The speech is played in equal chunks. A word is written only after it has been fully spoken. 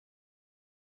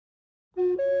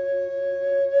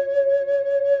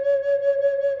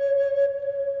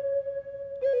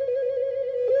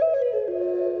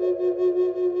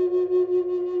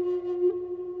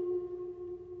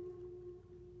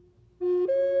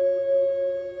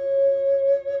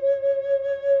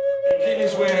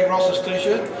wearing Ross's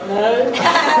t-shirt? No.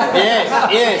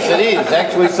 Yes, it is.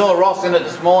 Actually, we saw Ross in it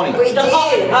this morning. We did.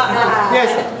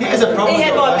 Yes, he has a problem. He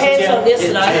had my pants on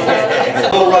yesterday.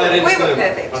 All right, We were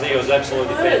perfect. I think it was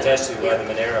absolutely fantastic the way the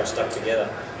Monero stuck together.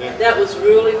 That was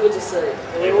really good to see.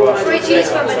 It was. 3 cheers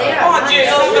for Monero. Oh, geez.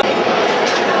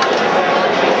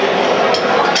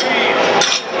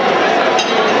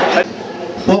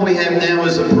 What we have now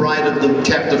is a parade of the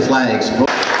chapter flags.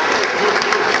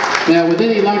 Now, with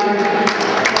any luck,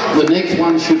 the next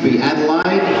one should be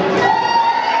Adelaide.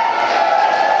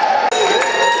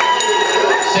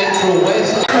 Central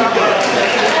West.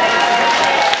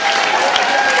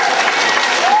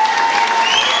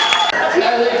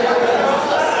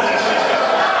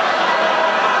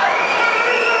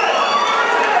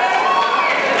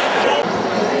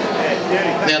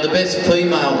 Now, the best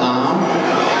female arm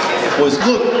was,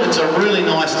 look, it's a really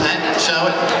nice tat, show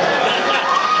it.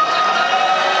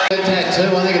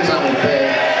 Tattoo, I think it's only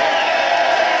fair.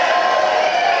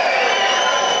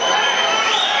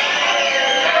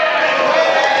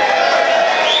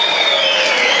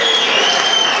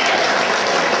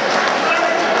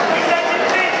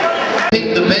 I think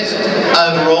the best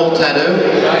overall tattoo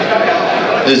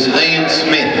is Ian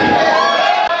Smith.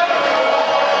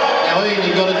 Now Ian,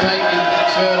 you've got to take your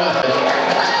shirt off.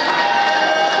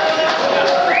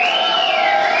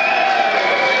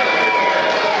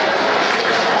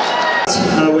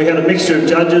 We had a mixture of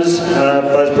judges,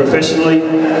 both professionally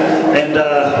and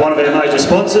one of our major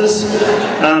sponsors.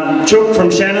 Chook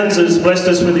from Shannon's has blessed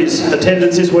us with his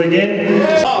attendance this weekend.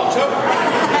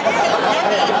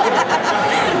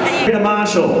 Peter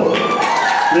Marshall.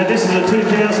 Now this is a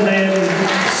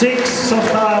 2006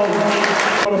 Softail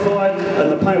modified,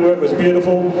 and the paintwork was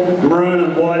beautiful, maroon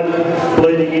and white,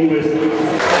 bleeding in with.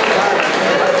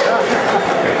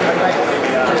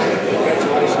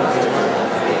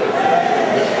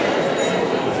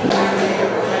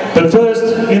 But first,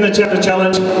 in the chapter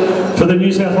challenge for the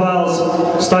New South Wales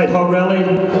State HOG Rally,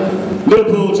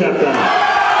 Liverpool chapter.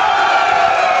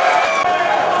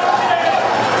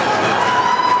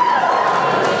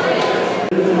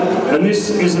 And this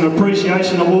is an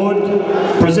appreciation award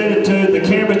presented to the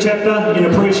Canberra chapter in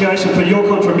appreciation for your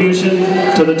contribution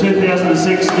to the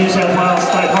 2006 New South Wales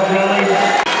State HOG Rally.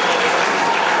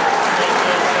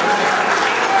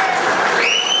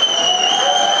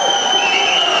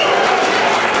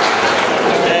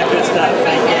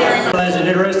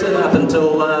 Interested up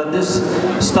until this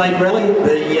state rally,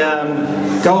 the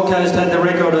Gold Coast had the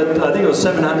record at, I think it was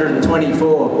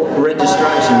 724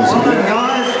 registrations.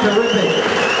 Guys, terrific.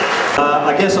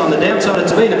 I guess on the downside,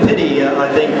 it's been a pity, I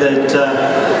think, that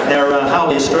our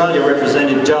Harley Australia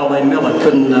representative, Jolene Miller,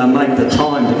 couldn't make the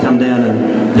time to come down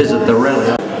and visit the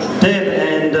rally. Deb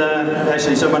and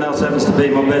actually someone else happens to be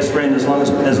my best friend as well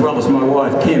as my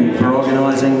wife, Kim, for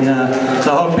organising the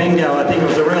HOG Bingo. I think it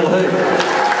was a real hoot.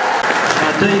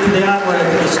 D for the artwork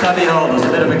for the stubby holders, a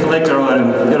bit of a collector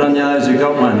item. Good on those who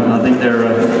got one. I think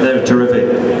they're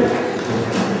terrific.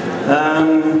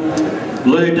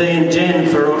 Lou, D and Jen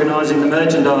for organising the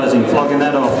merchandising, flogging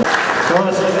that off. Of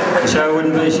course, the show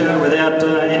wouldn't be a show without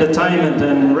entertainment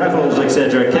and raffles,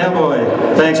 etc. Cowboy,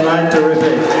 thanks mate,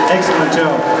 terrific. Excellent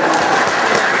job.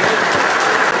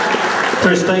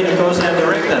 Christine, of course, our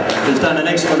director, has done an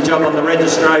excellent job on the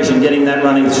registration, getting that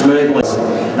running smoothly.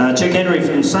 Chick Henry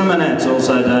from Summernats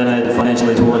also donated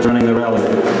financially towards running the rally.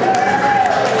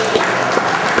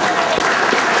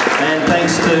 And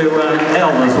thanks to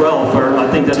Elle as well for, I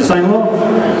think that's the same one.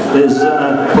 There's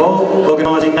Paul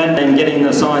organising that and getting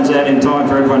the signs out in time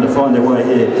for everyone to find their way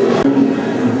here.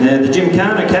 The Jim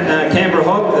Carter Canberra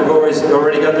HOG, they've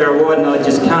already got their award, and I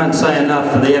just can't say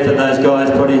enough for the effort those guys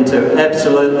put into.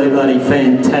 Absolutely bloody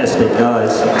fantastic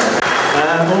guys.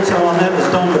 Also on that was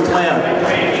Don McLeod.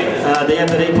 The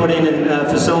effort he put in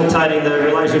facilitating the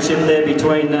relationship there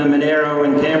between Monero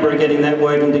and Canberra, getting that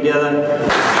working together.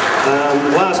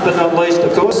 Last but not least,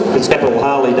 of course, it's Capital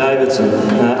Harley Davidson,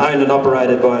 owned and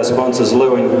operated by our sponsors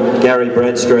Lou and Gary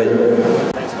Bradstreet.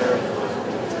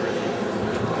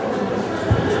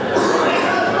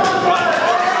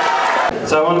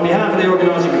 So on behalf of the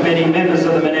organising committee, members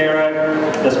of the Monero,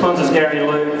 the sponsors Gary and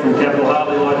Lou from Capital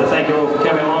Harley, I'd like to thank you all for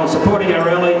coming along, supporting our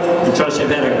rally. I trust you've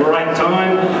had a great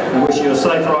time and wish you a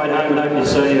safe ride home and hope to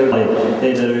see you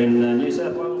either in